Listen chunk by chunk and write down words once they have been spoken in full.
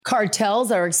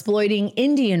Cartels are exploiting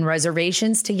Indian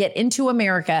reservations to get into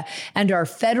America, and our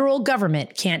federal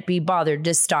government can't be bothered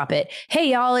to stop it.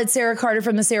 Hey, y'all, it's Sarah Carter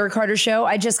from The Sarah Carter Show.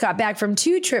 I just got back from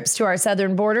 2 trips to our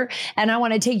southern border, and I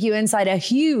want to take you inside a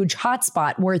huge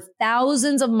hotspot where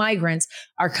thousands of migrants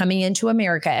are coming into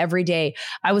America every day.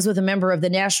 I was with a member of the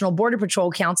National Border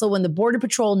Patrol Council when the Border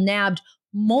Patrol nabbed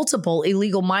multiple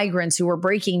illegal migrants who were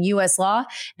breaking U.S. law,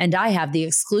 and I have the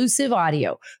exclusive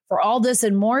audio. For all this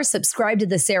and more, subscribe to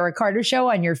The Sarah Carter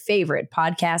Show on your favorite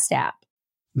podcast app.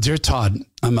 Dear Todd,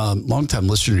 I'm a longtime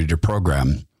listener to your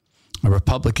program, a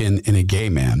Republican and a gay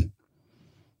man.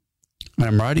 And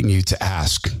I'm writing you to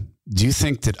ask, do you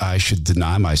think that I should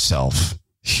deny myself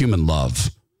human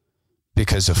love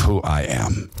because of who I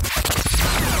am?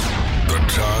 The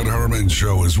Todd Herman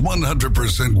Show is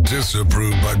 100%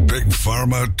 disapproved by big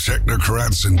pharma,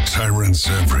 technocrats, and tyrants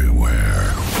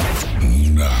everywhere.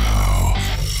 Now,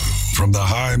 from the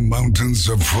high mountains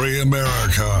of free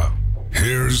America,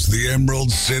 here's the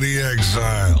Emerald City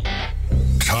exile,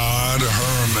 Todd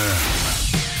Herman.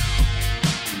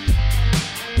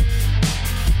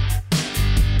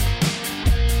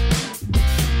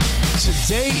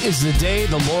 Today is the day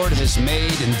the Lord has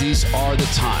made, and these are the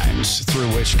times through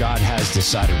which God has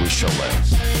decided we shall live.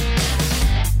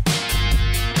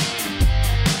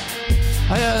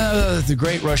 The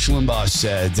great Rush Limbaugh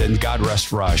said, and God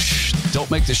rest Rush,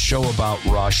 don't make the show about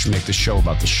Rush, make the show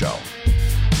about the show.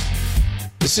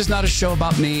 This is not a show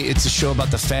about me. It's a show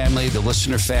about the family, the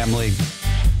listener family,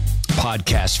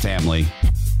 podcast family.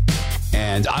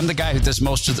 And I'm the guy who does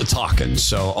most of the talking.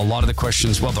 So a lot of the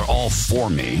questions, well, they're all for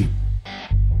me.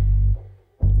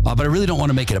 But I really don't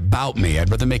want to make it about me. I'd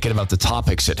rather make it about the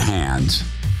topics at hand.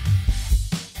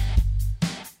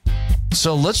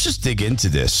 So let's just dig into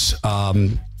this.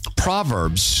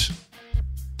 Proverbs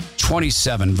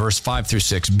 27, verse 5 through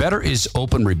 6. Better is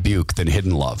open rebuke than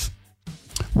hidden love.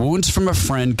 Wounds from a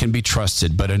friend can be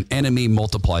trusted, but an enemy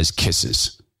multiplies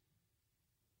kisses.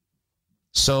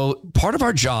 So part of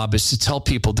our job is to tell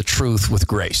people the truth with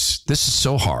grace. This is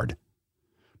so hard,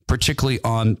 particularly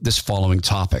on this following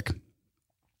topic.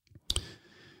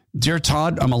 Dear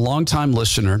Todd, I'm a longtime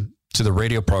listener to the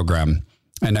radio program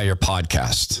and now your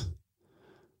podcast.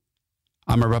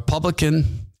 I'm a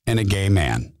Republican and a gay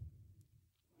man.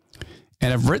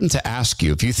 And I've written to ask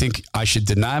you if you think I should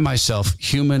deny myself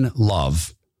human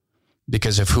love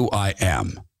because of who I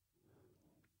am.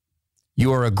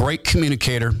 You are a great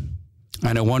communicator,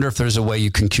 and I wonder if there's a way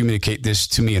you can communicate this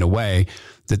to me in a way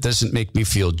that doesn't make me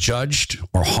feel judged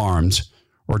or harmed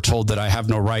or told that I have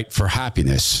no right for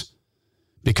happiness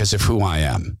because of who I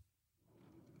am.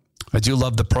 I do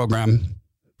love the program,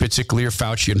 particularly your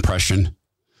Fauci impression.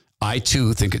 I,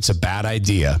 too, think it's a bad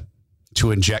idea to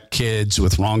inject kids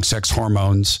with wrong sex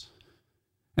hormones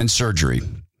and surgery.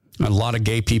 And a lot of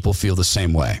gay people feel the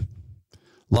same way.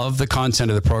 Love the content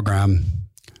of the program.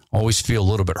 Always feel a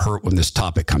little bit hurt when this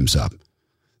topic comes up.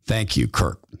 Thank you,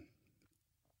 Kirk.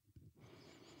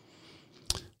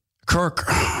 Kirk,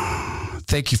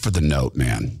 thank you for the note,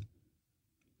 man.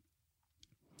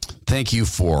 Thank you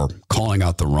for calling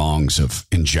out the wrongs of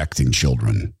injecting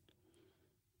children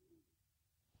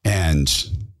and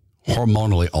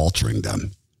hormonally altering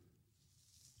them.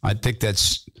 I think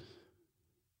that's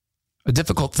a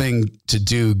difficult thing to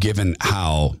do given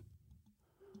how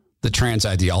the trans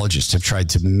ideologists have tried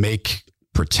to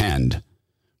pretend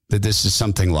that this is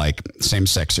something like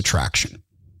same-sex attraction.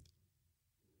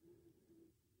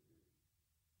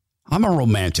 I'm a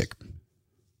romantic.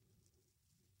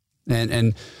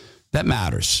 And that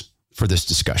matters for this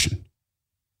discussion.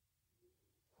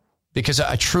 Because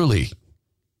I truly,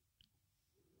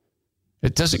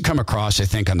 it doesn't come across, I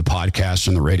think, on the podcast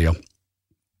or on the radio.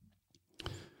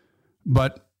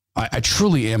 But I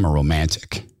truly am a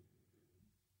romantic.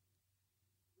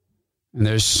 And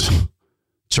there's,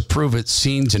 to prove it,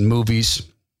 scenes in movies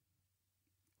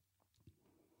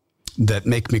that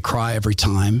make me cry every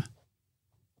time.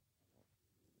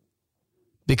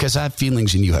 Because I have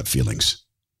feelings and you have feelings.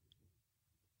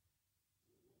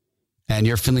 And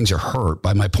your feelings are hurt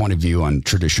by my point of view on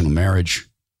traditional marriage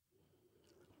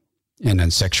and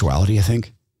on sexuality, I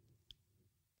think.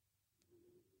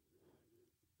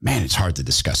 Man, it's hard to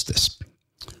discuss this.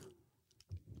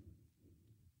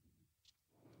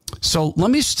 So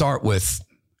let me start with,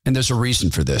 and there's a reason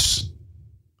for this,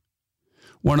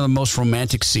 one of the most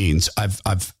romantic scenes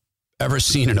I've ever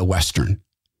seen in a Western.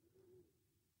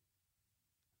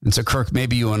 And so, Kirk,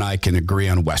 maybe you and I can agree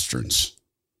on Westerns.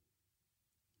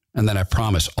 And then I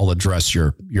promise I'll address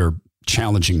your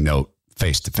challenging note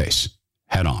face to face,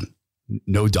 head on,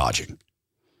 no dodging.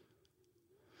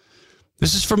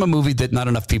 This is from a movie that not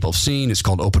enough people have seen. It's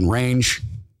called Open Range.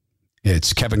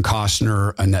 It's Kevin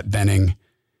Costner, Annette Bening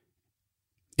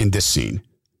in this scene.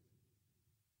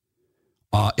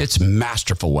 It's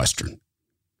masterful Western.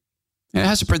 And it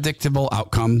has a predictable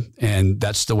outcome, and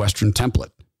that's the Western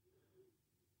template.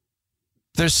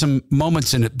 There's some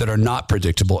moments in it that are not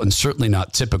predictable and certainly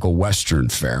not typical Western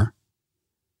fare.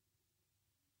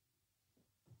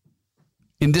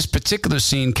 In this particular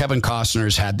scene, Kevin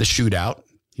Costner's had the shootout.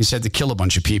 He's had to kill a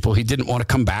bunch of people. He didn't want to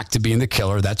come back to being the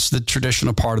killer. That's the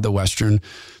traditional part of the Western,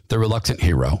 the reluctant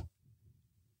hero.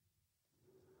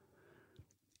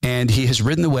 And he has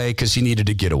ridden away because he needed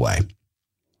to get away.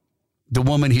 The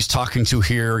woman he's talking to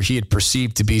here, he had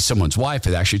perceived to be someone's wife.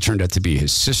 It actually turned out to be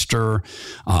his sister.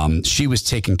 She was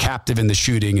taken captive in the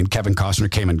shooting, and Kevin Costner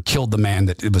came and killed the man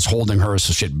that was holding her,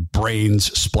 so she had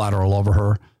brains splatter all over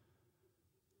her.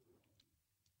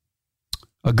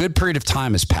 A good period of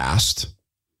time has passed.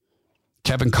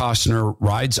 Kevin Costner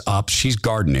rides up. She's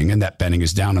gardening, and that Bening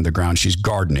is down on the ground. She's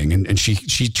gardening, and she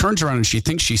turns around and she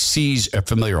thinks she sees a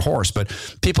familiar horse, but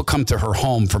people come to her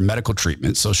home for medical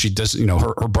treatment. So she does,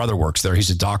 her brother works there. He's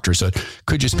a doctor, so it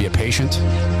could just be a patient.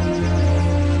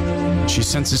 She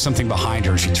senses something behind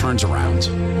her. She turns around.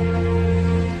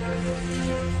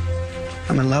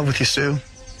 I'm in love with you, Sue.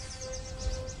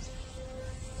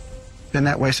 Been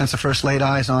that way since I first laid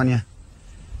eyes on you.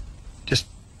 Just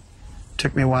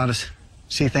took me a while to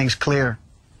see things clear.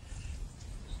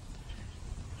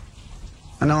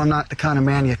 I know I'm not the kind of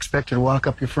man you expected to walk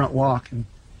up your front walk, and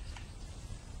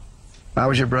if I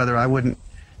was your brother, I wouldn't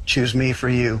choose me for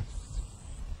you.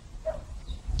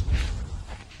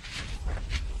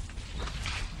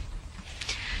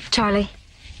 Charlie,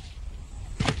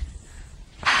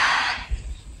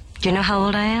 do you know how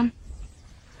old I am?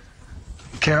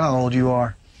 I don't care how old you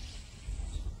are.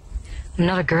 I'm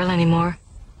not a girl anymore.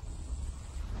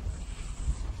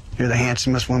 You're the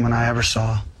handsomest woman I ever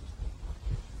saw.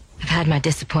 I've had my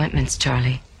disappointments,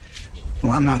 Charlie.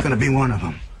 Well, I'm not going to be one of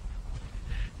them.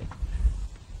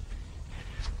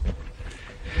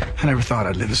 I never thought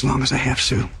I'd live as long as I have,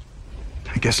 Sue.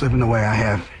 I guess living the way I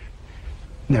have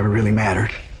never really mattered.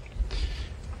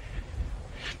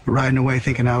 But riding away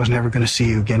thinking I was never going to see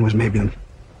you again was maybe the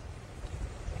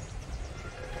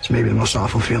most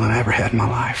awful feeling I ever had in my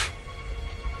life.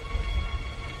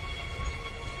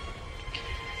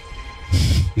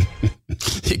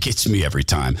 It gets me every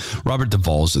time. Robert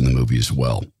Duvall's in the movie as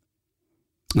well.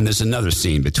 And there's another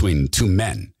scene between two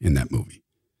men in that movie.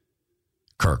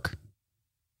 Kirk.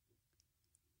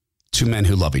 Two men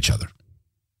who love each other.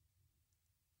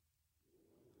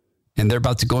 And they're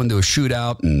about to go into a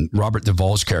shootout, and Robert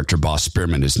Duvall's character, Boss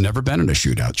Spearman, has never been in a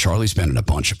shootout. Charlie's been in a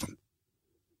bunch of them.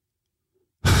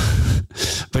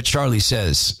 But Charlie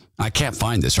says, I can't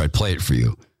find this, or I'd play it for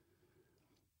you.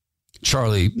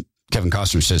 Kevin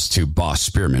Costner says to Boss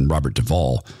Spearman, Robert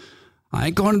Duvall, I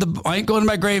ain't going to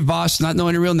my grave, boss, not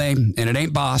knowing your real name, and it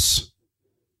ain't Boss.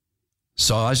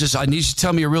 So I need you to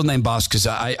tell me your real name, boss, because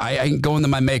I ain't going to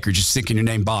my maker just thinking your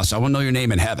name, boss. I want to know your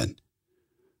name in heaven.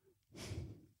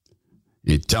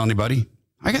 You tell anybody?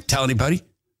 I got to tell anybody.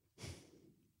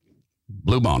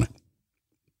 Blue Bonnet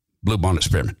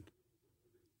Spearman.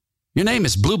 Your name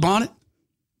is Blue Bonnet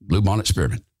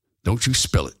Spearman. Don't you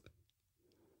spill it.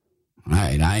 All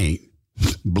right, I ain't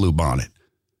Blue Bonnet.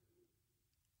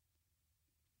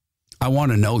 I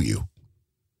want to know you.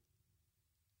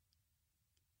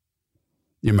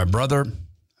 You're my brother,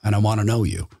 and I want to know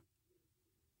you.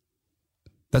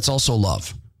 That's also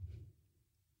love.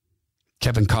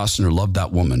 Kevin Costner loved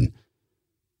that woman,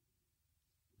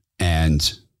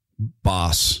 and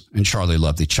Boss and Charlie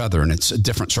loved each other, and it's a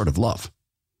different sort of love.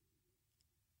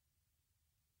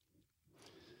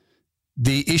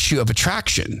 The issue of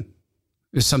attraction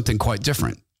is something quite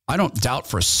different. I don't doubt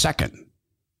for a second,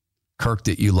 Kirk,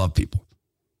 that you love people.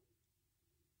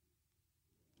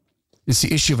 It's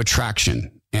the issue of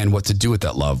attraction and what to do with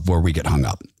that love where we get hung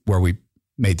up, where we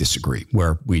may disagree,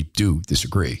 where we do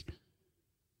disagree.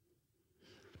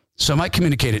 So I might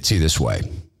communicate it to you this way.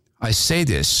 I say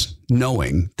this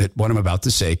knowing that what I'm about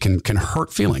to say can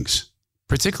hurt feelings,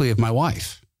 particularly of my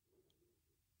wife.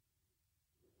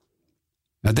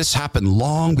 Now, this happened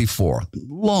long before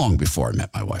I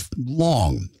met my wife,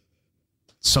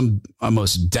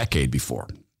 almost decade before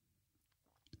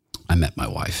I met my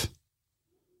wife.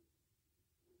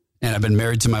 And I've been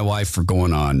married to my wife for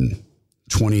going on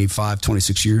 25,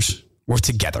 26 years. We're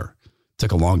together.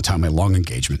 Took a long time, a long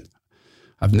engagement.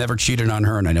 I've never cheated on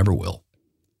her, and I never will.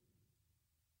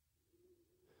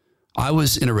 I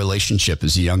was in a relationship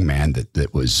as a young man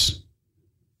that was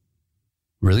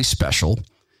really special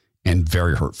and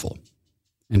very hurtful.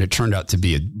 And it turned out to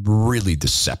be a really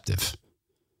deceptive.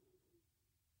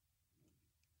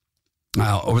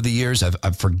 Over the years,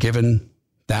 I've forgiven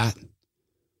that.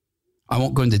 I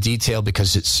won't go into detail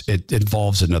because it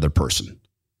involves another person.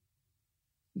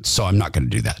 So I'm not going to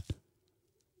do that.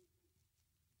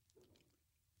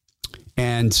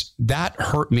 And that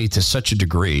hurt me to such a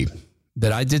degree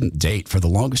that I didn't date for the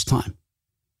longest time.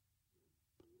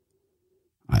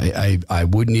 I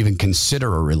wouldn't even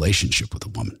consider a relationship with a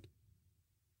woman.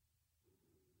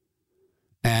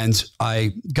 And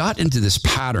I got into this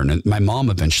pattern, and my mom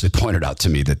eventually pointed out to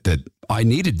me that I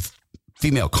needed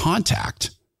female contact.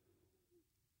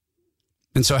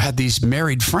 And so I had these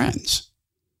married friends,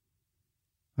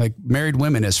 like married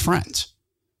women as friends.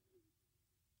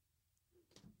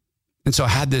 And so I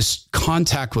had this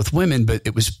contact with women, but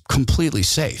it was completely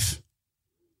safe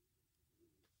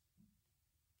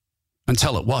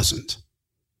until it wasn't.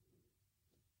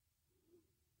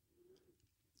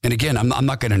 And again, I'm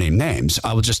not going to name names.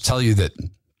 I will just tell you that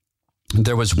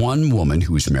there was one woman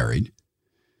who was married,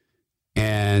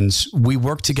 and we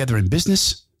worked together in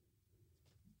business.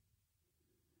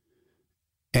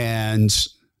 And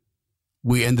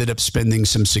we ended up spending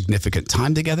some significant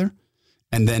time together.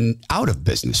 And then out of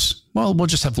business, well, we'll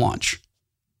just have lunch.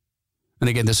 And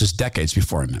again, this is decades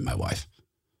before I met my wife.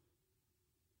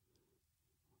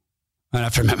 And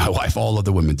after I met my wife, all of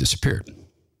the women disappeared.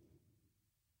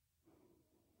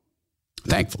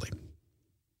 Thankfully.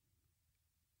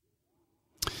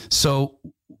 So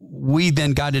we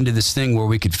then got into this thing where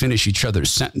we could finish each other's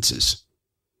sentences.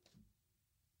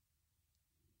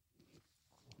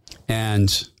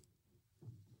 And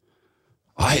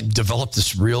I developed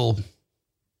this real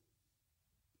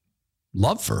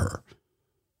love for her,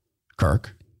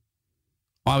 Kirk.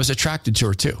 I was attracted to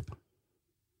her too.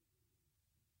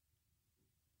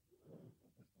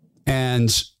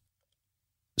 And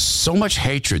so much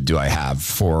hatred do I have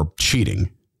for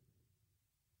cheating.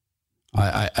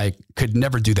 I could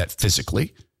never do that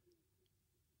physically.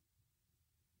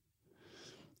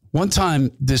 One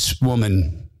time, this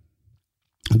woman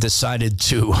decided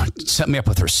to set me up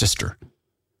with her sister.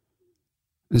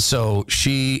 And so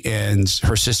she and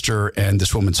her sister and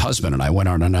this woman's husband and I went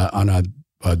on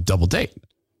a double date.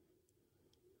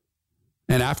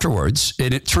 And afterwards,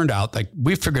 it turned out, like,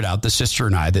 we figured out, the sister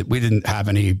and I, that we didn't have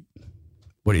any,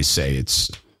 what do you say? It's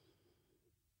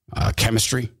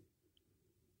chemistry.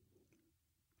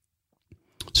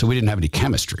 So we didn't have any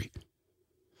chemistry.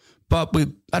 But we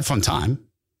had a fun time.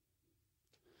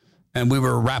 And we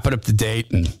were wrapping up the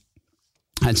date and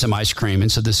had some ice cream.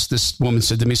 And so this woman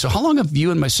said to me, "So how long have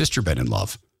you and my sister been in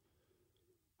love?"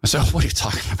 I said, "What are you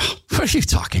talking about? What are you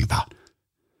talking about?"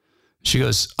 She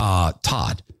goes,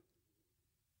 "Todd,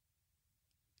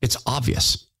 it's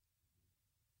obvious.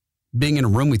 Being in a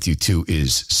room with you two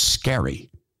is scary."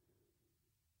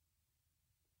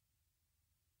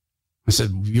 I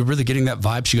said, "You're really getting that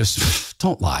vibe?" She goes,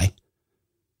 "Don't lie.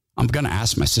 I'm going to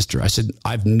ask my sister." I said,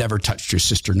 "I've never touched your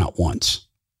sister, not once,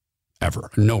 ever.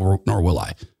 Nor will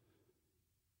I.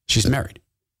 She's married."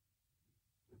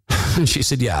 And she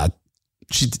said, "Yeah,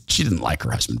 she didn't like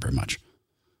her husband very much."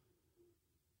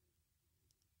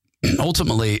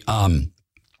 Ultimately,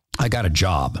 I got a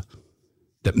job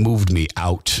that moved me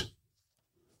out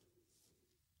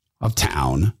of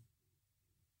town.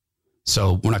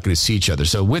 So we're not going to see each other.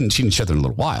 So we hadn't seen each other in a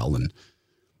little while and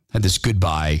had this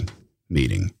goodbye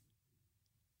meeting.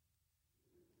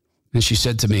 And she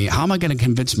said to me, "How am I going to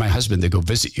convince my husband to go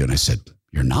visit you?" And I said,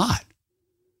 "You're not.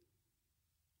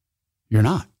 You're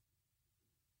not.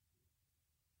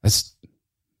 That's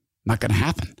not going to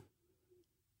happen."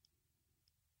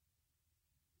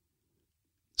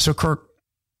 So, Kirk,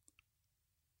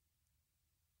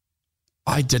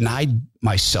 I denied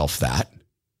myself that.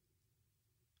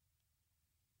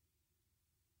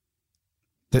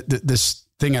 This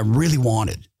thing I really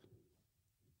wanted.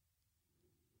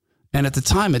 And at the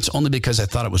time, it's only because I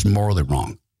thought it was morally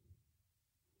wrong.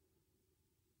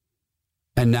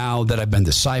 And now that I've been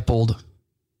discipled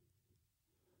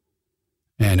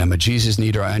and I'm a Jesus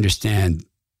needer, I understand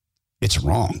it's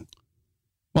wrong.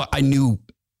 Well, I knew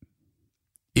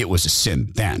it was a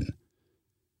sin then.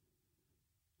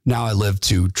 Now I live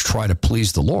to try to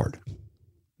please the Lord.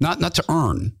 Not to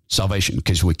earn salvation,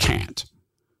 because we can't.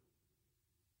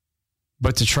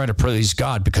 But to try to please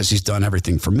God because he's done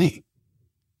everything for me.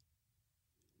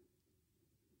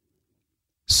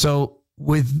 So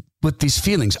with these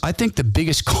feelings, I think the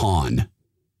biggest con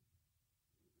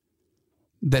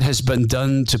that has been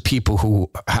done to people who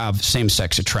have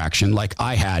same-sex attraction, like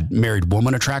I had married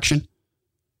woman attraction.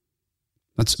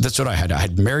 That's what I had. I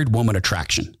had married woman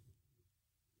attraction.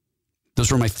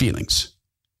 Those were my feelings.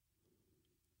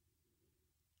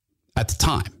 At the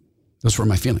time, those were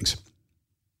my feelings.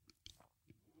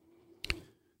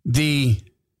 The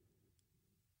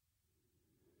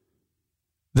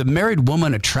married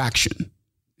woman attraction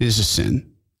is a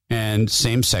sin, and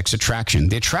same-sex attraction.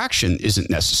 The attraction isn't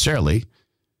necessarily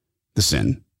the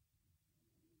sin.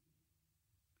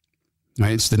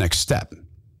 Right? It's the next step.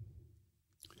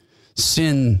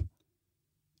 Sin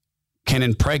can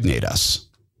impregnate us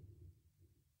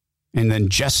and then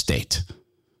gestate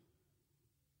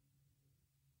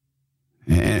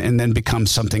and then become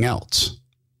something else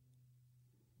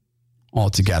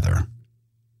altogether.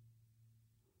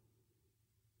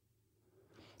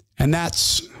 And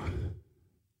that's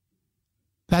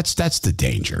the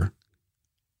danger.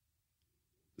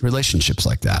 Relationships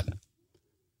like that.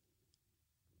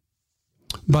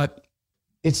 But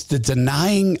it's the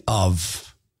denying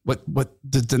of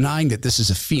the denying that this is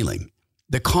a feeling.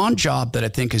 The con job that I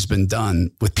think has been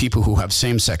done with people who have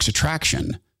same-sex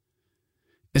attraction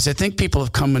is I think people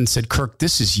have come and said, Kirk,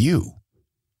 this is you.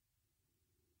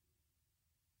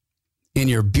 In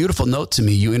your beautiful note to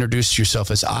me, you introduced yourself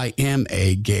as I am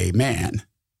a gay man.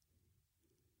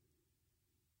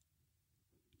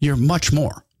 You're much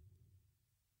more.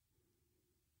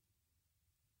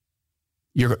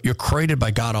 You're created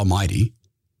by God Almighty.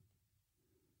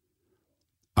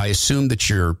 I assume that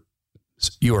you're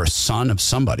a son of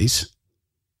somebody's,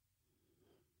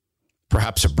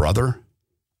 perhaps a brother.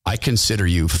 I consider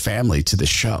you family to the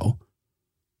show.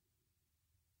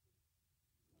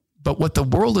 But what the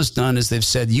world has done is they've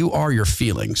said, you are your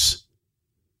feelings.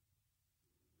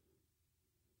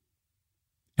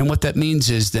 And what that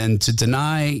means is then to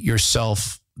deny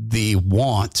yourself the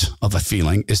want of a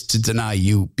feeling is to deny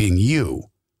you being you.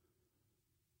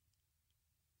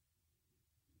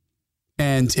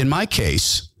 And in my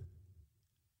case,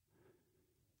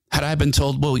 had I been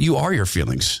told, well, you are your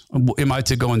feelings, am I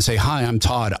to go and say, hi, I'm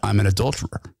Todd, I'm an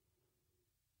adulterer?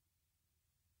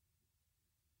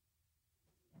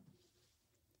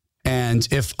 And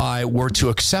if I were to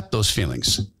accept those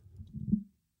feelings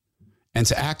and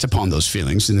to act upon those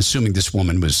feelings, and assuming this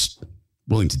woman was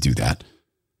willing to do that,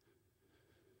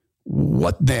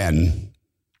 what then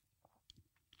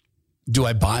do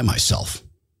I buy myself?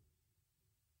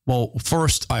 Well,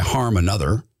 first I harm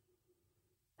another,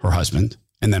 her husband,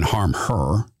 and then harm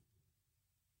her.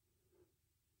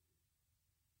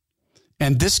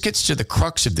 And this gets to the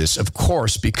crux of this, of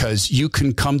course, because you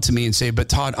can come to me and say, but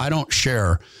Todd, I don't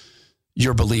share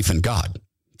your belief in God.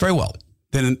 Very well.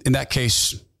 Then in that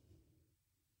case,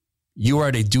 you are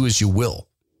at a do as you will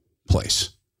place.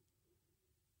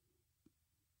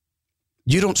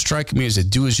 You don't strike me as a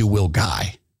do as you will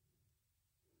guy.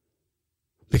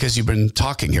 Because you've been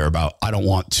talking here about, I don't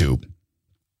want to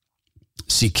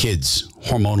see kids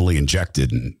hormonally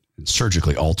injected and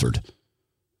surgically altered.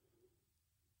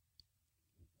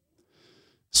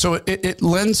 So it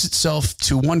lends itself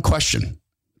to one question.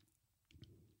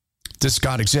 Does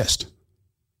God exist?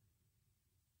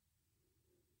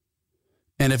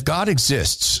 And if God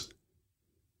exists,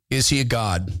 is he a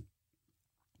God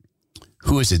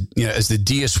who is, as the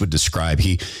deist would describe,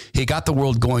 he got the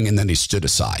world going and then he stood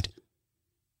aside.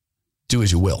 Do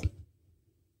as you will.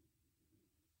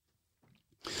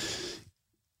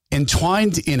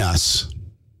 Entwined in us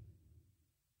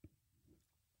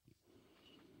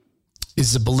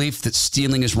is the belief that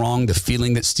stealing is wrong, the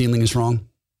feeling that stealing is wrong.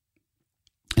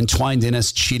 Entwined in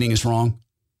us, cheating is wrong.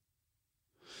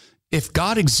 If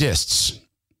God exists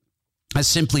as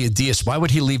simply a deist, why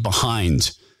would he leave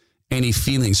behind any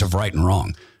feelings of right and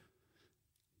wrong?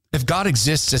 If God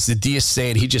exists as the deists say,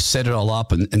 and he just set it all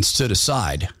up and stood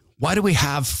aside, why do we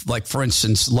have, like, for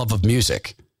instance, love of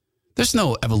music? There's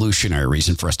no evolutionary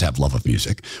reason for us to have love of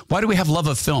music. Why do we have love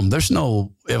of film? There's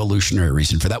no evolutionary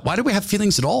reason for that. Why do we have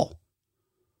feelings at all?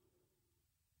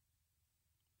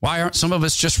 Why aren't some of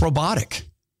us just robotic?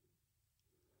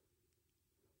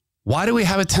 Why do we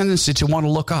have a tendency to want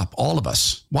to look up, all of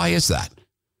us? Why is that?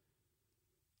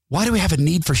 Why do we have a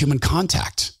need for human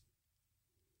contact?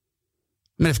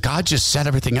 I mean, if God just set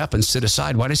everything up and stood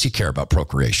aside, why does he care about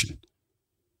procreation?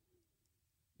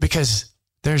 Because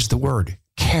there's the word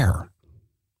care.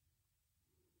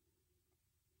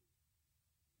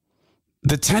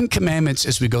 The 10 Commandments,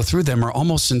 as we go through them, are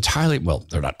almost entirely, well,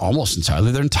 they're not almost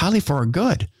entirely, they're entirely for our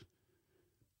good.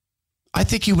 I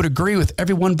think you would agree with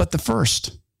everyone but the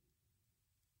first.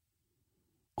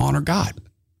 Honor God.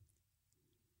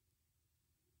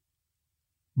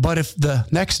 But if the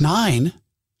next 9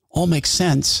 all make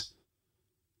sense,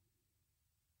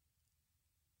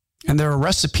 and they're a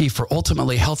recipe for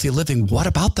ultimately healthy living, what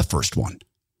about the first one?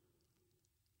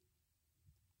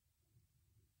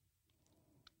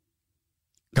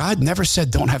 God never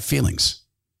said don't have feelings.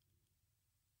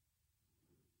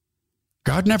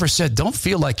 God never said, don't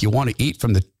feel like you want to eat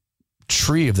from the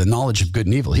tree of the knowledge of good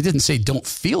and evil. He didn't say, don't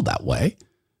feel that way.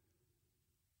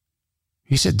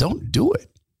 He said, don't do it.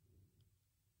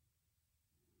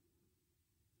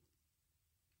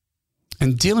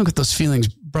 And dealing with those feelings,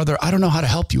 brother, I don't know how to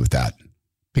help you with that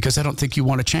because I don't think you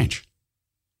want to change.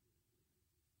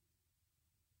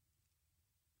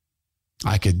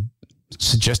 I could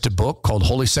suggest a book called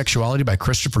Holy Sexuality by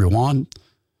Christopher Yuan.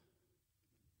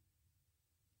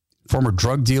 Former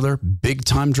drug dealer, big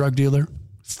time drug dealer,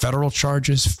 federal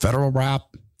charges, federal rap,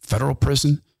 federal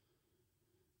prison.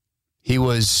 He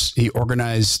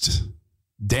organized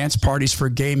dance parties for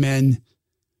gay men.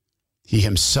 He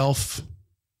himself,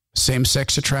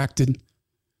 same-sex attracted.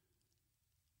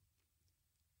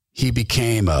 He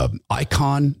became an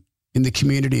icon in the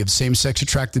community of same-sex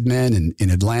attracted men in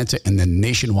Atlanta and then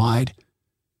nationwide.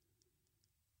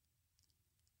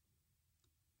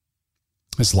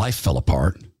 His life fell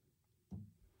apart.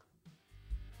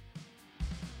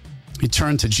 He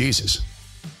turned to Jesus.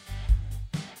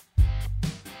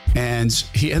 And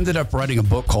he ended up writing a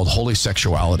book called Holy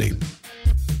Sexuality.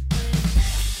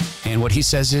 And what he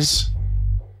says is,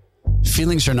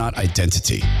 feelings are not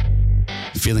identity.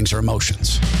 Feelings are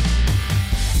emotions.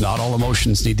 Not all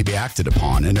emotions need to be acted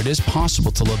upon, and it is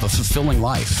possible to live a fulfilling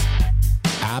life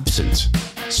absent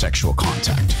sexual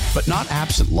contact, but not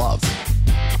absent love.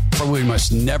 For we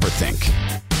must never think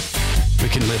we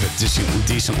can live a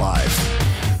decent life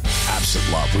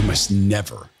absent love. We must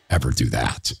never, ever do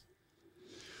that.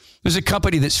 There's a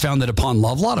company that's founded upon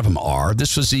love. A lot of them are.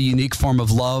 This was a unique form of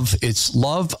love. It's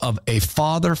love of a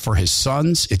father for his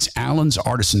sons. It's Allen's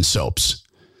Artisan Soaps.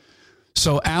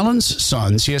 So Allen's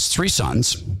sons, he has 3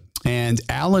 sons, and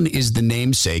Allen is the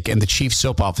namesake and the chief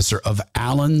soap officer of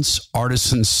Allen's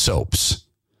Artisan Soaps.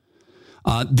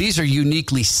 These are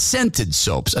uniquely scented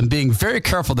soaps. I'm being very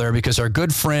careful there because our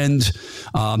good friend,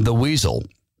 the Weasel,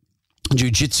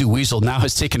 Jiu-Jitsu Weasel, now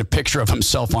has taken a picture of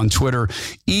himself on Twitter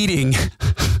eating,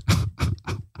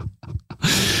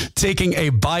 taking a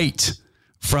bite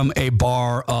from a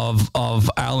bar of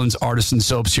Allen's Artisan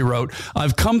Soaps. He wrote,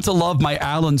 "I've come to love my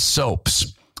Allen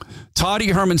soaps. Toddy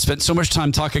Herman spent so much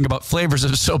time talking about flavors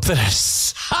of soap that I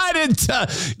decided to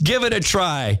give it a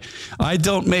try. I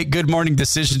don't make good morning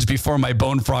decisions before my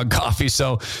Bone Frog coffee."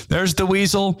 So there's the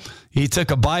Weasel. He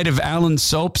took a bite of Allen's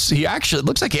soaps. It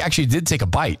looks like he actually did take a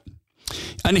bite.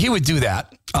 And he would do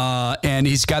that. And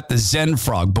he's got the Zen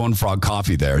Frog, Bone Frog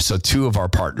coffee there. So 2 of our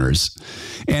partners.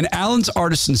 And Allen's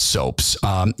Artisan Soaps,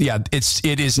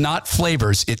 it is not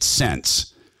flavors, it's scents.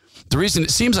 The reason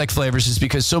it seems like flavors is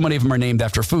because so many of them are named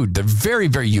after food. They're very,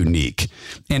 very unique.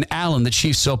 And Allen, the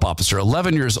chief soap officer,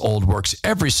 11 years old, works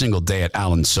every single day at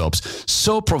Allen Soaps.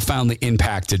 So profoundly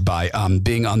impacted by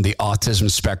being on the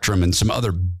autism spectrum and some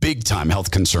other big-time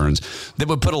health concerns that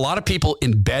would put a lot of people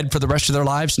in bed for the rest of their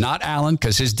lives. Not Allen,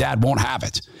 because his dad won't have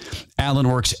it. Allen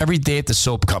works every day at the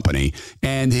soap company,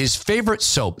 and his favorite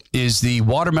soap is the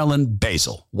watermelon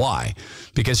basil. Why?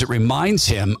 Because it reminds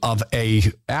him of a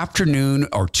afternoon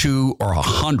or 2 or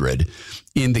 100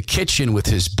 in the kitchen with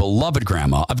his beloved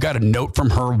grandma. I've got a note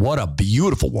from her. What a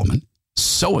beautiful woman.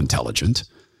 So intelligent.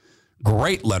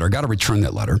 Great letter. Got to return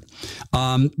that letter.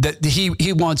 That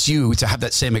he wants you to have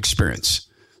that same experience.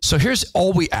 So here's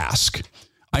all we ask.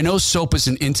 I know soap is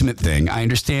an intimate thing. I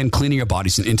understand cleaning your body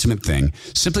is an intimate thing.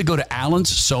 Simply go to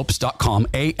allenssoaps.com,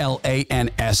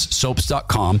 ALANS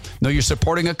soaps.com. Know you're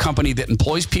supporting a company that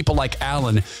employs people like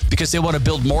Allen because they want to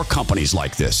build more companies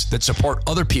like this that support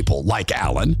other people like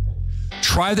Allen.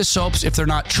 Try the soaps. If they're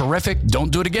not terrific, don't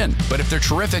do it again. But if they're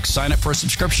terrific, sign up for a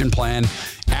subscription plan.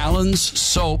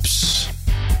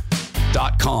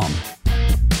 allenssoaps.com.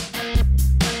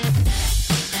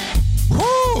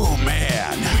 Woo, man.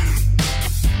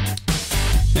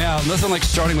 Now, nothing like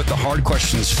starting with the hard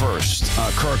questions first.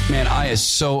 Kirk, man, I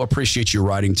so appreciate you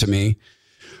writing to me.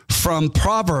 From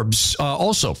Proverbs,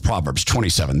 also Proverbs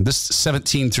 27, this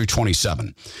 17 through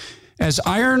 27. As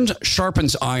iron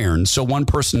sharpens iron, so one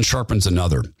person sharpens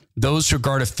another. Those who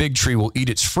guard a fig tree will eat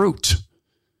its fruit.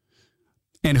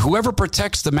 And whoever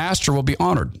protects the master will be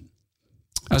honored.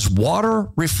 As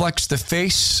water reflects the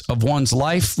face of one's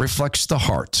life, reflects the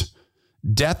heart.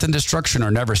 Death and destruction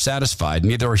are never satisfied,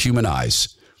 neither are human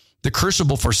eyes. The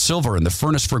crucible for silver and the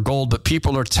furnace for gold, but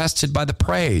people are tested by their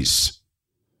praise.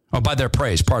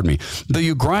 Though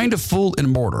you grind a fool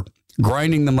in mortar,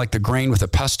 grinding them like the grain with a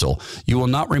pestle, you will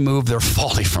not remove their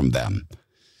folly from them.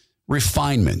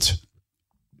 Refinement.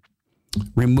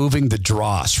 Removing the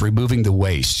dross, removing the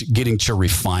waste, getting to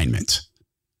refinement.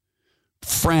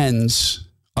 Friends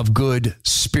of good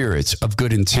spirits, of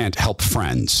good intent, help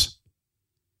friends.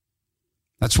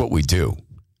 That's what we do.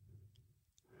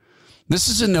 This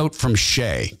is a note from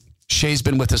Shay. Shay's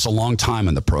been with us a long time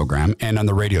on the program and on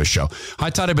the radio show. Hi,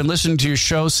 Todd. I've been listening to your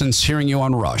show since hearing you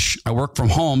on Rush. I work from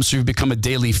home, so you've become a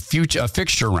daily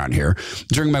fixture around here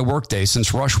during my workday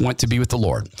since Rush went to be with the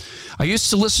Lord. I used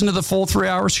to listen to the full 3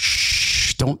 hours.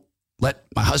 Shh, don't let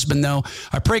my husband know.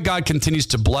 I pray God continues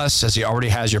to bless as he already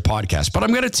has your podcast, but I'm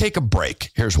going to take a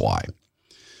break. Here's why.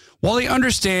 While I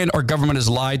understand our government has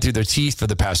lied through their teeth for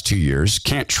the past 2 years,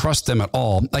 can't trust them at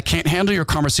all, I can't handle your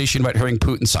conversation about hearing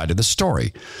Putin's side of the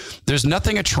story. There's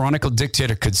nothing a tyrannical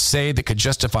dictator could say that could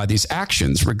justify these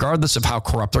actions, regardless of how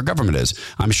corrupt our government is.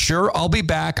 I'm sure I'll be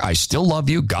back. I still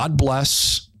love you. God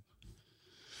bless.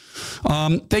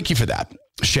 Thank you for that,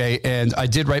 Shay. And I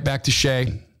did write back to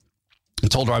Shay and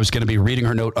told her I was going to be reading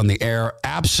her note on the air,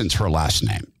 absent her last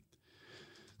name.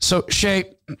 So,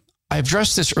 Shay, I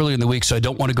addressed this earlier in the week, so I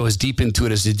don't want to go as deep into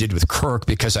it as I did with Kirk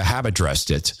because I have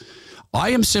addressed it.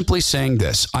 I am simply saying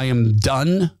this. I am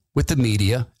done with the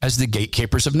media as the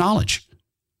gatekeepers of knowledge.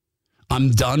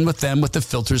 I'm done with them with the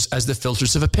filters as the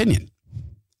filters of opinion.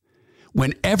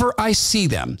 Whenever I see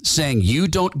them saying, you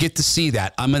don't get to see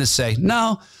that, I'm going to say,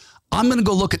 no, I'm going to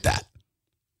go look at that.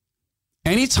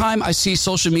 Anytime I see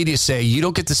social media say, you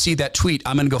don't get to see that tweet,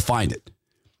 I'm going to go find it.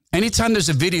 Anytime there's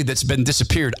a video that's been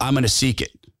disappeared, I'm going to seek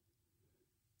it.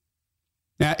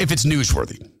 Now, if it's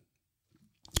newsworthy,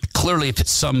 clearly, if it's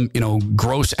some,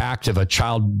 gross act of a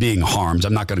child being harmed,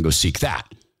 I'm not going to go seek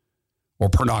that. Or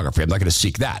pornography, I'm not going to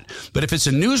seek that. But if it's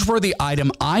a newsworthy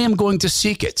item, I am going to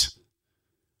seek it.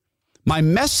 My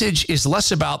message is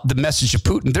less about the message of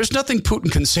Putin. There's nothing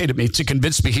Putin can say to me to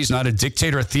convince me he's not a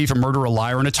dictator, a thief, a murderer, a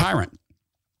liar, and a tyrant.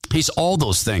 He's all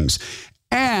those things.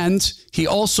 And he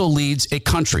also leads a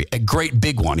country, a great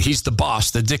big one. He's the boss,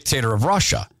 the dictator of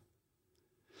Russia.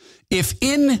 If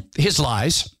in his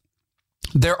lies,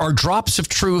 there are drops of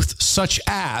truth, such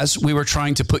as we were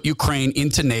trying to put Ukraine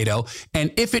into NATO, and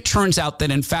if it turns out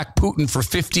that, in fact, Putin for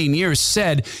 15 years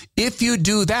said, if you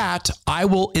do that, I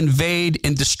will invade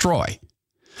and destroy,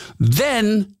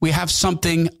 then we have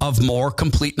something of more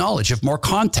complete knowledge, of more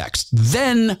context.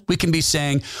 Then we can be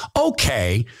saying,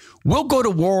 okay, we'll go to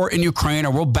war in Ukraine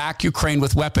or we'll back Ukraine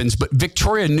with weapons, but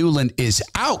Victoria Nuland is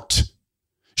out.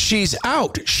 She's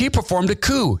out. She performed a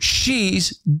coup.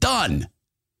 She's done.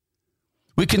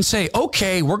 We can say,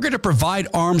 okay, we're going to provide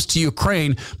arms to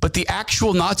Ukraine, but the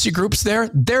actual Nazi groups there,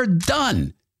 they're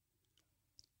done.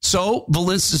 So,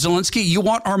 Zelensky, you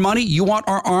want our money? You want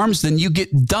our arms? Then you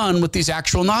get done with these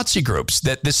actual Nazi groups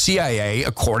that the CIA,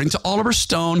 according to Oliver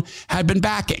Stone, had been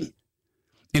backing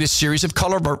in a series of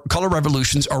color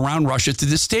revolutions around Russia to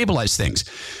destabilize things.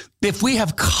 If we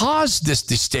have caused this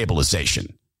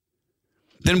destabilization,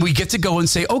 then we get to go and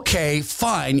say, okay,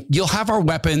 fine, you'll have our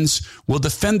weapons. We'll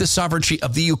defend the sovereignty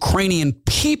of the Ukrainian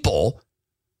people.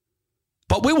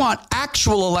 But we want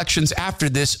actual elections after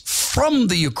this from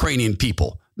the Ukrainian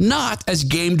people, not as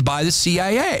gamed by the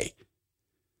CIA.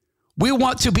 We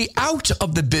want to be out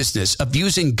of the business of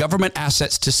using government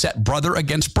assets to set brother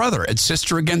against brother and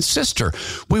sister against sister.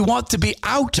 We want to be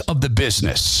out of the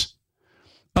business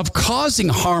of causing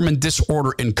harm and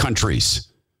disorder in countries.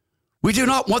 We do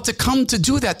not want to come to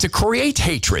do that, to create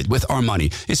hatred with our money.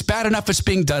 It's bad enough it's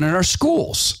being done in our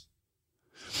schools.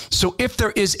 So if there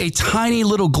is a tiny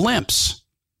little glimpse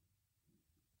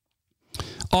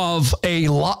of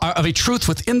a truth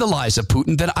within the lies of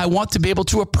Putin, then I want to be able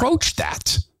to approach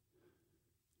that.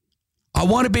 I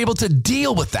want to be able to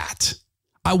deal with that.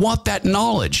 I want that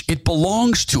knowledge. It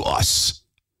belongs to us.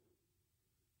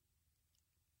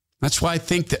 That's why I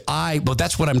think that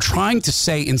that's what I'm trying to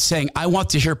say in saying I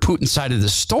want to hear Putin's side of the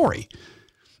story.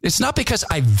 It's not because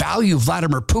I value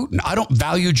Vladimir Putin. I don't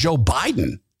value Joe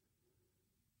Biden.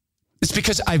 It's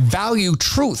because I value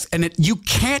truth. And you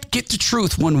can't get to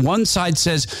truth when one side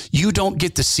says you don't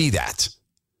get to see that.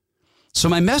 So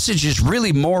my message is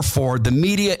really more for the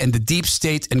media and the deep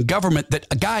state and government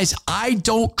that, guys, I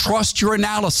don't trust your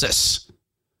analysis.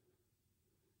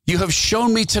 You have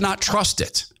shown me to not trust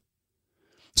it.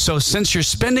 So since you're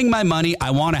spending my money,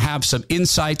 I want to have some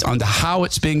insight onto how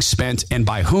it's being spent and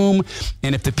by whom.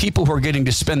 And if the people who are getting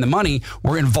to spend the money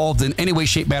were involved in any way,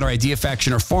 shape, matter, idea,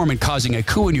 faction, or form in causing a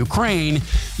coup in Ukraine,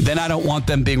 then I don't want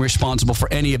them being responsible for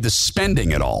any of the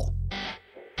spending at all.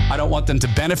 I don't want them to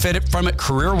benefit from it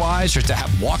career-wise or to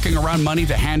have walking around money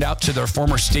to hand out to their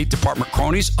former State Department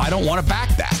cronies. I don't want to back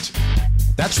that.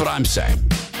 That's what I'm saying.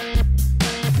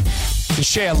 And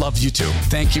Shay, I love you too.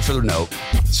 Thank you for the note.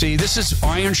 See, this is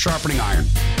iron sharpening iron.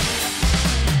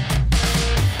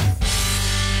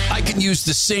 I can use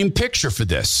the same picture for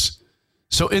this.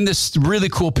 So in this really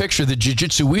cool picture that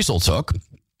Jiu-Jitsu Weasel took,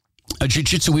 A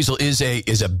Jiu-Jitsu Weasel is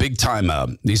a big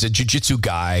time. He's a jiu-jitsu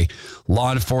guy,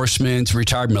 law enforcement,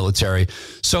 retired military.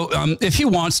 So if he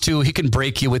wants to, he can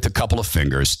break you with a couple of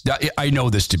fingers. I know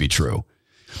this to be true.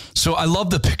 So I love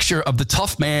the picture of the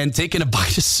tough man taking a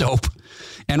bite of soap.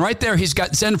 And right there, he's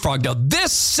got Zen Frog. Now,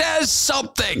 this says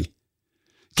something.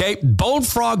 Okay,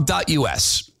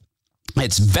 bonefrog.us.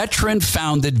 It's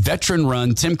veteran-founded,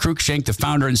 veteran-run. Tim Cruikshank, the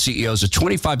founder and CEO, is a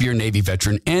 25-year Navy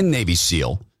veteran and Navy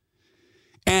SEAL.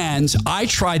 And I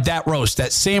tried that roast,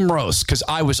 that same roast, because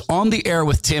I was on the air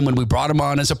with Tim when we brought him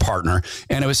on as a partner.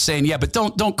 And I was saying, yeah, but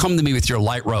don't come to me with your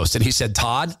light roast. And he said,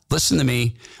 Todd, listen to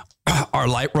me. Our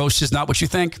light roast is not what you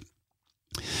think.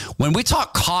 When we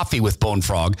talk coffee with Bone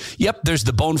Frog, yep, there's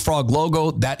the Bone Frog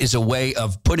logo. That is a way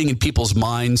of putting in people's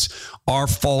minds our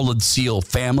fallen SEAL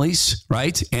families,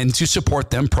 right? And to support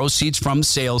them, proceeds from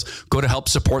sales go to help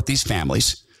support these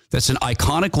families. That's an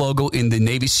iconic logo in the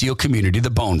Navy SEAL community, the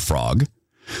Bone Frog.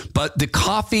 But the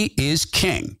coffee is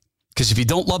king, because if you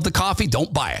don't love the coffee,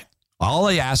 don't buy it. All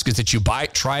I ask is that you buy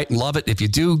it, try it, and love it. If you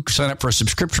do, sign up for a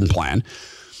subscription plan.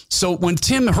 So when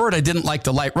Tim heard I didn't like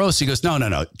the light roast, he goes, no,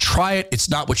 try it. It's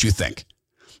not what you think.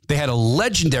 They had a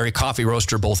legendary coffee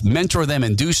roaster both mentor them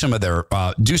and do some of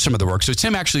the work. So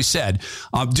Tim actually said,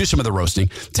 do some of the roasting.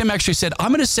 Tim actually said,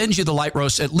 I'm going to send you the light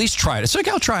roast. At least try it. I said,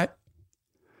 okay, I'll try it.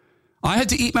 I had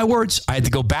to eat my words. I had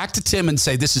to go back to Tim and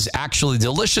say, this is actually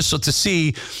delicious. So to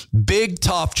see big,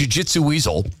 tough Jiu-Jitsu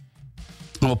Weasel,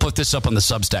 and we'll put this up on the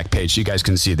Substack page so you guys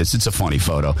can see this. It's a funny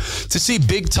photo. To see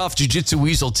big, tough Jiu-Jitsu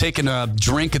Weasel taking a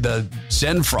drink of the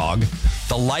Zen Frog,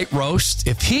 the light roast.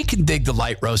 If he can dig the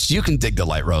light roast, you can dig the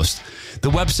light roast. The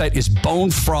website is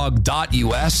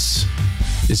bonefrog.us.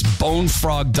 It's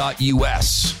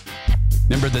bonefrog.us.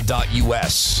 Remember the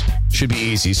 .us. Should be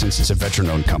easy since it's a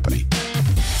veteran-owned company.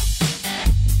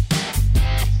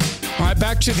 All right,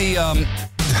 back to the,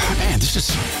 man, this is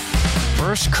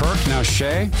first Kirk, now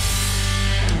Shay.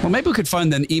 Well, maybe we could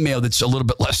find an email that's a little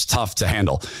bit less tough to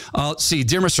handle. Let's see.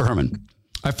 Dear Mr. Herman,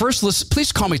 I first listened,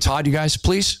 please call me Todd, you guys,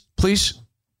 please.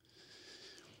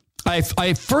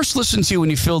 I first listened to you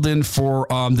when you filled in for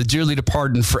the dearly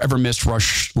departed and forever missed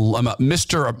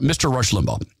Mr. Rush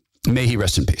Limbaugh. May he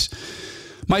rest in peace.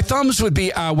 My thumbs would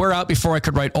be wear out before I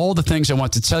could write all the things I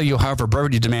want to tell you. However,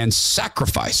 brevity demands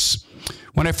sacrifice.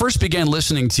 When I first began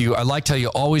listening to you, I liked how you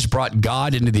always brought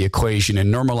God into the equation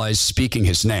and normalized speaking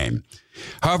his name.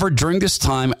 However, during this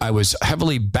time, I was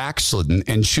heavily backslidden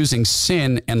and choosing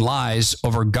sin and lies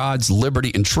over God's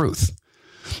liberty and truth.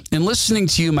 In listening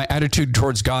to you, my attitude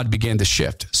towards God began to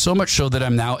shift, so much so that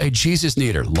I'm now a Jesus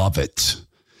needer. Love it.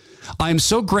 I am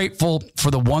so grateful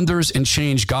for the wonders and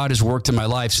change God has worked in my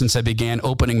life since I began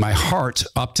opening my heart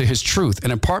up to his truth,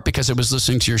 and in part because I was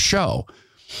listening to your show.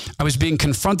 I was being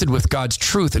confronted with God's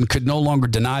truth and could no longer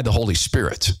deny the Holy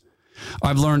Spirit.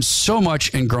 I've learned so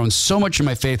much and grown so much in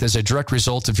my faith as a direct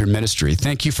result of your ministry.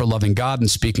 Thank you for loving God and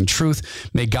speaking truth.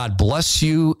 May God bless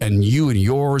you and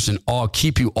yours and all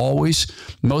keep you always.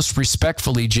 Most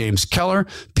respectfully, James Keller.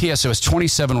 P.S. I was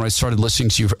 27 when I started listening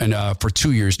to you for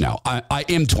 2 years now. I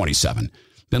am 27.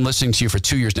 Been listening to you for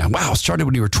 2 years now. Wow, started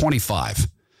when you were 25.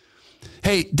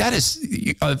 Hey, that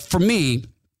is, for me,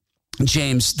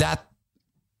 James, that,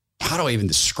 how do I even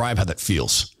describe how that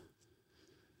feels?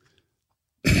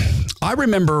 I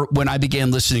remember when I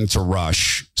began listening to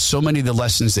Rush, so many of the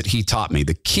lessons that he taught me,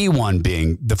 the key one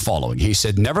being the following. He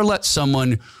said, never let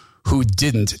someone who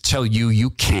didn't tell you you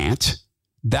can't.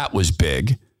 That was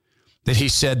big. That he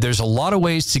said, there's a lot of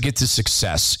ways to get to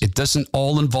success. It doesn't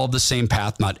all involve the same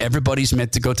path. Not everybody's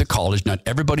meant to go to college. Not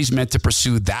everybody's meant to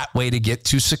pursue that way to get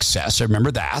to success. I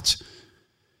remember that.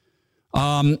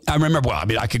 I remember,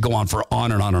 I could go on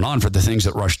and on for the things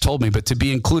that Rush told me, but to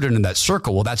be included in that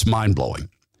circle, well, that's mind-blowing.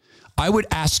 I would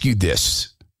ask you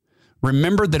this.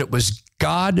 Remember that it was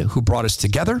God who brought us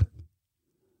together,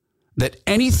 that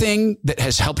anything that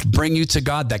has helped bring you to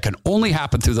God, that can only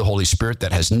happen through the Holy Spirit,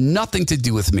 that has nothing to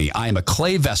do with me. I am a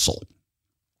clay vessel.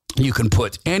 You can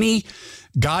put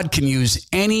God can use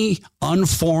any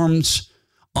unformed,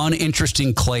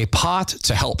 uninteresting clay pot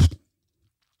to help.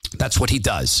 That's what he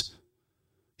does.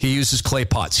 He uses clay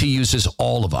pots. He uses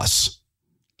all of us.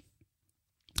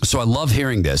 So I love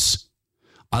hearing this.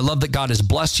 I love that God has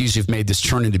blessed you as you've made this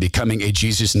turn into becoming a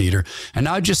Jesus needer. And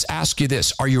now I just ask you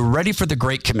this. Are you ready for the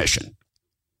Great Commission?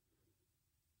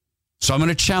 So I'm going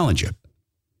to challenge you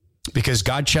because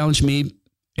God challenged me,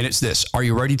 and it's this. Are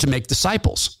you ready to make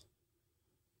disciples?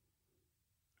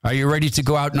 Are you ready to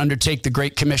go out and undertake the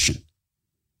Great Commission?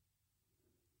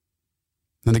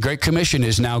 And the Great Commission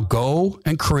is now go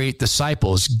and create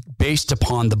disciples based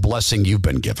upon the blessing you've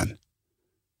been given.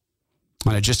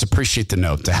 And I just appreciate the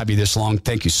note to have you this long.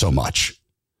 Thank you so much.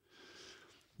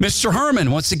 Mr.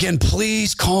 Herman, once again,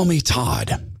 please call me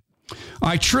Todd.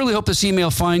 I truly hope this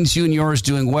email finds you and yours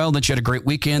doing well, that you had a great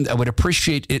weekend. I would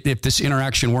appreciate it if this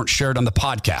interaction weren't shared on the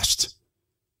podcast.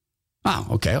 Oh,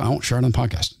 okay. I won't share it on the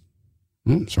podcast.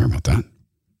 Sorry about that.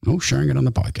 No sharing it on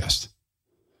the podcast.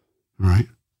 All right.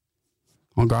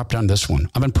 I'll drop down this one.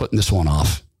 I've been putting this one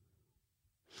off.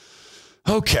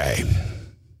 Okay.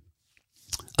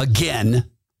 Again,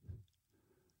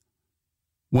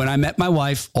 when I met my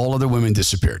wife, all other women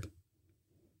disappeared.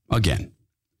 Again.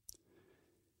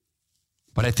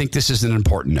 But I think this is an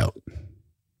important note.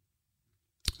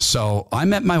 So I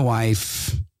met my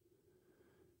wife.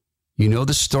 You know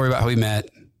the story about how we met.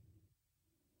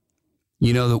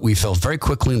 You know that we fell very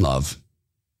quickly in love.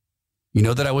 You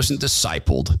know that I wasn't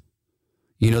discipled.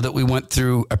 You know that we went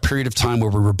through a period of time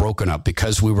where we were broken up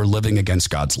because we were living against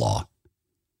God's law.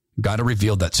 God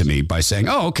revealed that to me by saying,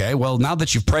 oh, okay, well, now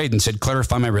that you've prayed and said,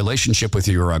 clarify my relationship with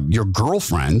your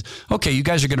girlfriend, okay, you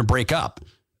guys are going to break up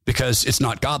because it's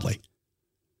not godly.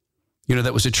 You know,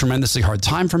 that was a tremendously hard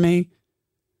time for me.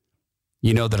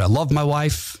 You know that I love my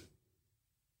wife.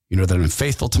 You know that I'm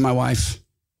faithful to my wife.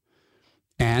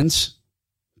 And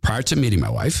prior to meeting my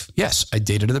wife, yes, I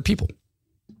dated other people.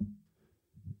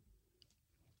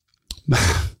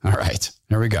 All right,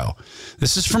 there we go.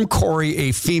 This is from Corey,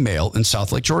 a female in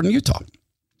South Lake Jordan, Utah.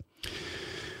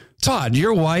 Todd,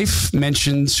 your wife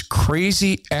mentions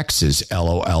crazy exes,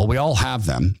 LOL. We all have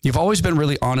them. You've always been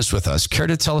really honest with us. Care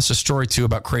to tell us a story, too,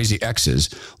 about crazy exes?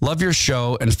 Love your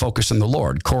show and focus on the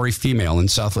Lord. Corey, female in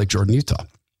South Lake Jordan, Utah.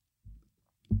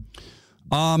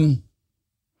 Now,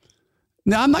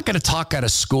 I'm not going to talk out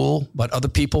of school about other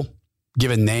people,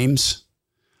 given names.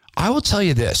 I will tell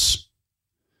you this,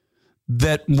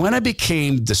 that when I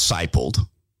became discipled,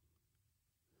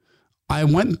 I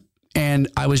went and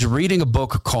I was reading a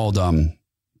book called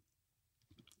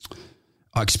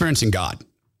Experiencing God.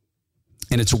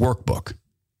 And it's a workbook.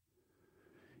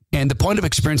 And the point of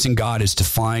experiencing God is to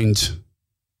find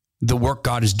the work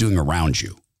God is doing around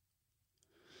you.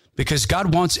 Because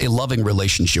God wants a loving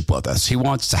relationship with us. He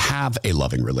wants to have a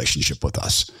loving relationship with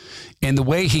us. And the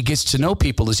way he gets to know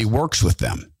people is he works with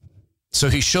them. So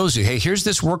he shows you, hey, here's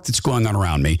this work that's going on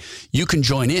around me. You can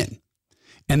join in.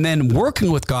 And then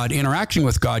working with God, interacting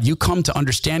with God, you come to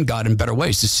understand God in better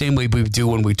ways, the same way we do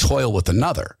when we toil with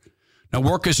another. Now,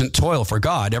 work isn't toil for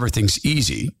God. Everything's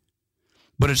easy,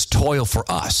 but it's toil for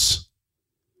us.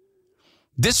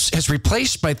 This has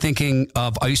replaced my thinking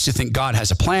of, I used to think God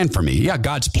has a plan for me. Yeah,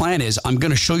 God's plan is I'm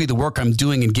going to show you the work I'm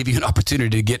doing and give you an opportunity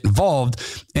to get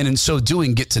involved. And in so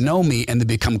doing, get to know me and then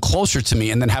become closer to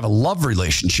me and then have a love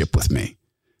relationship with me.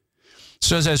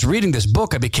 So as I was reading this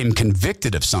book, I became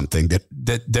convicted of something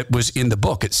that was in the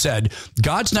book. It said,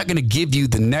 God's not going to give you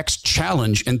the next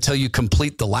challenge until you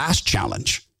complete the last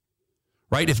challenge,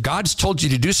 right? If God's told you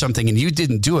to do something and you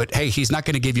didn't do it, hey, he's not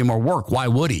going to give you more work. Why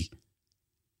would he?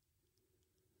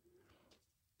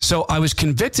 So I was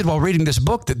convicted while reading this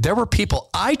book that there were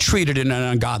people I treated in an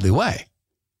ungodly way.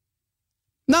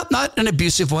 Not an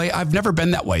abusive way. I've never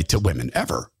been that way to women,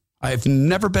 ever. I've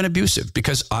never been abusive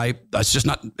because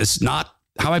it's not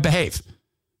how I behave.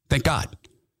 Thank God.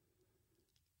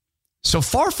 So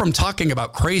far from talking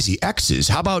about crazy exes,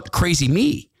 how about crazy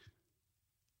me?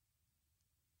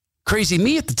 Crazy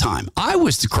me at the time. I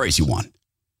was the crazy one.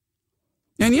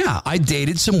 And yeah, I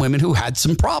dated some women who had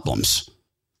some problems.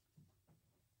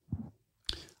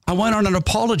 I went on an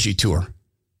apology tour.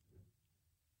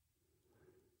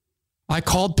 I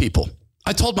called people.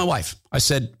 I told my wife, I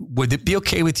said, would it be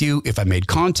okay with you if I made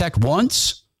contact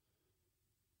once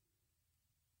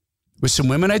with some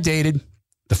women I dated,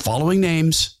 the following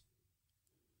names,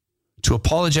 to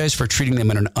apologize for treating them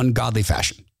in an ungodly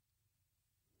fashion?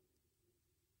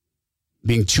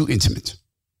 Being too intimate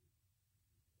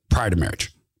prior to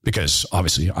marriage, because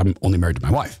obviously I'm only married to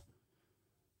my wife.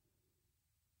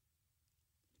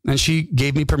 And she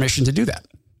gave me permission to do that.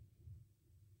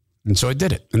 And so I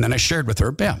did it. And then I shared with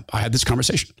her, bam, I had this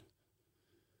conversation.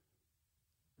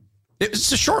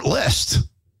 It's a short list.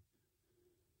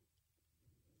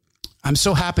 I'm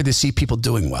so happy to see people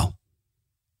doing well.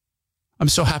 I'm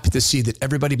so happy to see that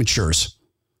everybody matures.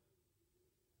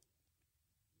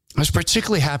 I was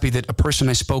particularly happy that a person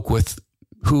I spoke with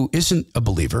who isn't a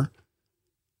believer,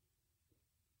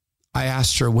 I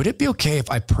asked her, would it be okay if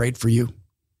I prayed for you?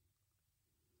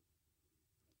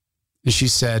 And she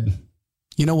said,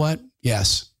 you know what?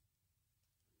 Yes.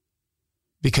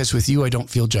 Because with you, I don't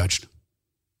feel judged.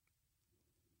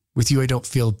 With you, I don't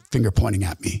feel finger pointing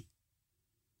at me.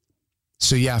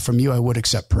 So yeah, from you, I would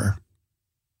accept prayer.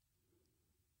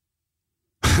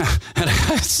 And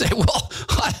I say, well,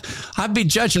 I'd be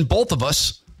judging both of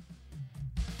us.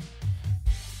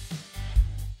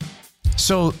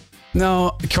 So,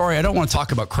 no, Corey, I don't want to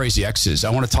talk about crazy exes.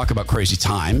 I want to talk about crazy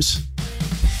times.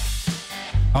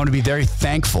 I want to be very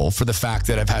thankful for the fact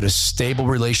that I've had a stable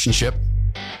relationship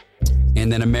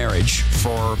and then a marriage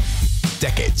for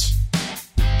decades.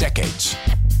 Decades.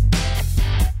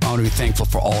 I want to be thankful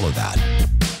for all of that.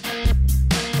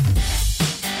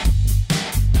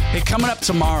 Hey, coming up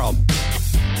tomorrow,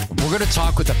 we're going to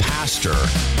talk with a pastor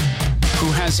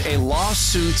who has a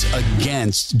lawsuit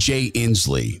against Jay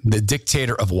Inslee, the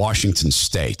dictator of Washington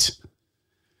State,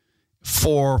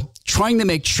 for trying to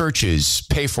make churches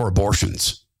pay for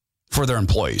abortions for their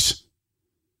employees.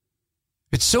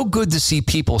 It's so good to see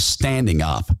people standing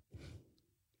up,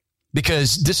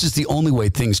 because this is the only way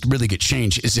things really get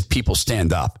changed, is if people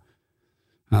stand up.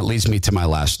 That leads me to my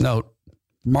last note,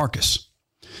 Marcus.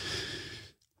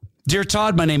 Dear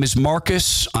Todd, my name is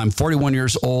Marcus. I'm 41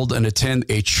 years old and attend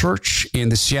a church in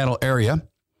the Seattle area.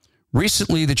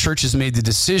 Recently, the church has made the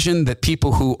decision that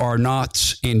people who are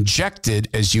not injected,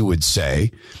 as you would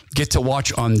say, get to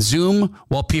watch on Zoom,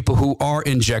 while people who are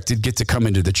injected get to come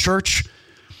into the church.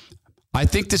 I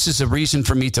think this is a reason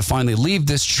for me to finally leave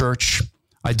this church.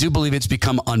 I do believe it's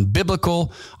become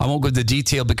unbiblical. I won't go into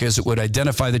detail because it would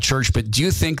identify the church, but do you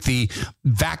think the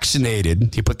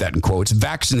vaccinated, he put that in quotes,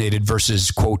 vaccinated versus,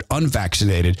 quote,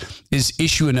 unvaccinated, is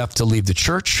issue enough to leave the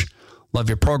church? Love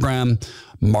your program,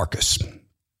 Marcus.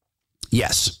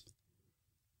 Yes,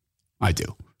 I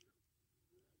do.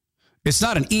 It's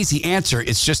not an easy answer.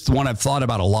 It's just one I've thought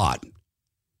about a lot.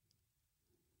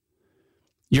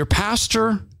 Your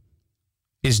pastor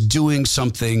is doing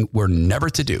something we're never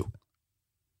to do.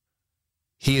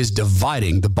 He is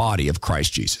dividing the body of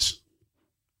Christ Jesus.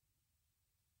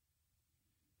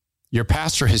 Your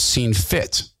pastor has seen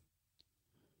fit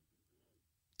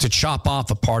to chop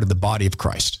off a part of the body of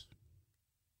Christ.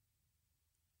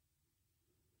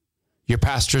 Your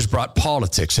pastor has brought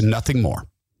politics and nothing more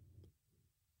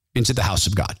into the house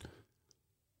of God.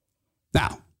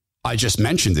 Now, I just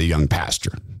mentioned the young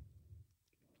pastor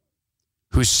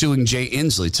who's suing Jay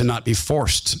Inslee to not be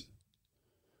forced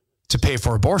to pay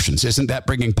for abortions. Isn't that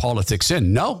bringing politics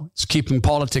in? No, it's keeping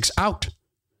politics out.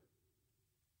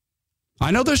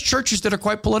 I know there's churches that are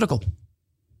quite political.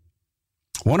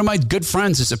 One of my good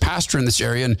friends is a pastor in this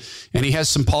area, and he has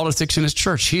some politics in his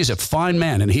church. He is a fine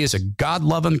man, and he is a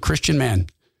God-loving Christian man.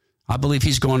 I believe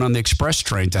he's going on the express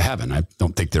train to heaven. I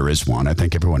don't think there is one. I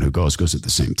think everyone who goes at the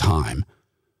same time.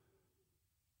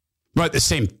 Right, the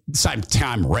same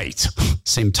time rate.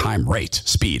 Same time rate.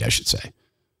 Speed, I should say.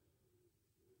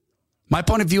 My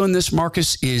point of view on this,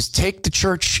 Marcus, is take the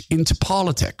church into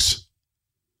politics.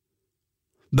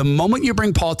 The moment you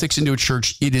bring politics into a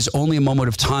church, it is only a moment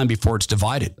of time before it's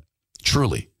divided.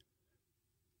 Truly.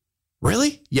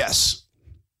 Really? Yes.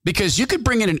 Because you could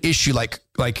bring in an issue like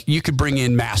you could bring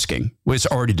in masking, which is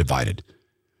already divided.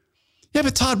 Yeah,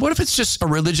 but Todd, what if it's just a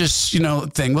religious,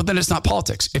 thing? Well, then it's not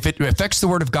politics. If it affects the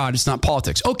word of God, it's not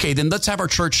politics. Okay, then let's have our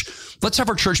church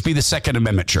be the Second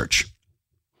Amendment church.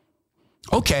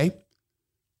 Okay.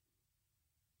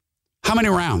 How many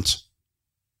rounds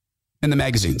in the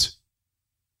magazines?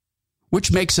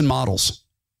 Which makes and models?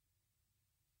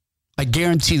 I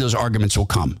guarantee those arguments will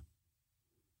come.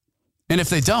 And if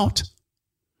they don't,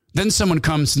 then someone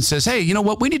comes and says, hey, you know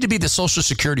what? We need to be the Social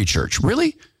Security church.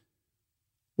 Really?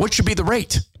 What should be the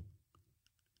rate?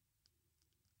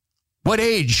 What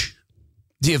age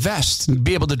do you vest and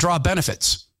be able to draw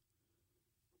benefits?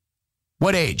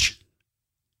 What age?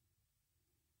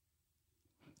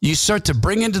 You start to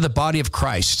bring into the body of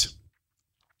Christ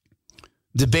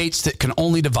debates that can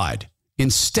only divide.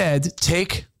 Instead,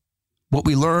 take what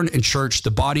we learn in church,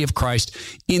 the body of Christ,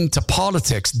 into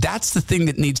politics. That's the thing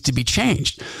that needs to be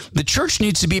changed. The church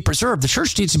needs to be preserved. The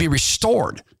church needs to be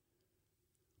restored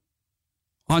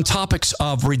on topics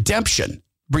of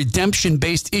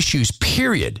redemption-based issues,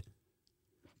 period.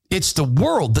 It's the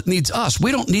world that needs us.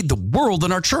 We don't need the world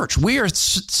in our church. We are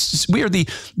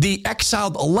the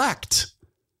exiled elect.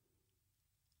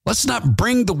 Let's not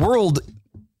bring the world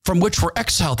from which we're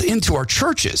exiled into our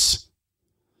churches.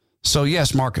 So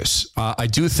yes, Marcus, I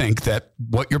do think that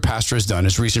what your pastor has done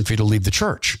is reason for you to leave the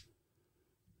church.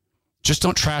 Just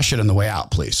don't trash it on the way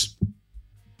out, please.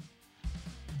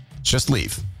 Just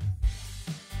leave.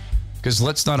 Because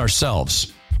let's not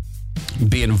ourselves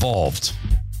be involved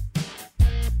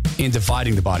in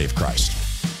dividing the body of Christ.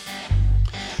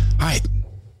 All right.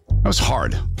 That was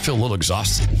hard. I feel a little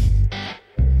exhausted.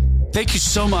 Thank you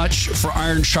so much for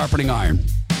iron sharpening iron.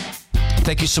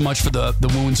 Thank you so much for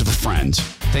the wounds of a friend.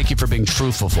 Thank you for being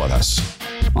truthful with us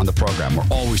on the program. We're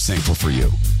always thankful for you.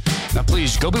 Now,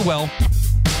 please go be well,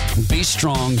 be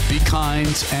strong, be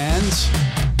kind, and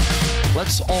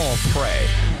let's all pray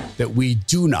that we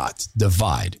do not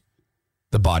divide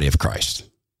the body of Christ.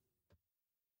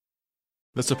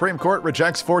 The Supreme Court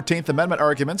rejects 14th Amendment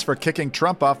arguments for kicking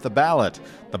Trump off the ballot.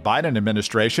 The Biden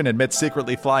administration admits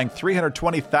secretly flying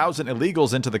 320,000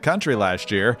 illegals into the country last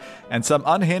year, and some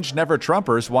unhinged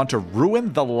never-Trumpers want to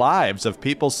ruin the lives of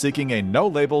people seeking a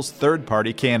no-labels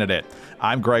third-party candidate.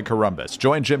 I'm Greg Corombos.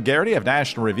 Join Jim Garrity of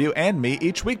National Review and me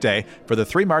each weekday for the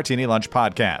 3 Martini Lunch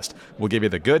podcast. We'll give you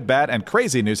the good, bad, and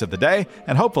crazy news of the day,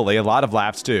 and hopefully a lot of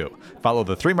laughs too. Follow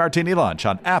the 3 Martini Lunch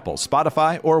on Apple,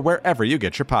 Spotify, or wherever you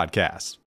get your podcasts.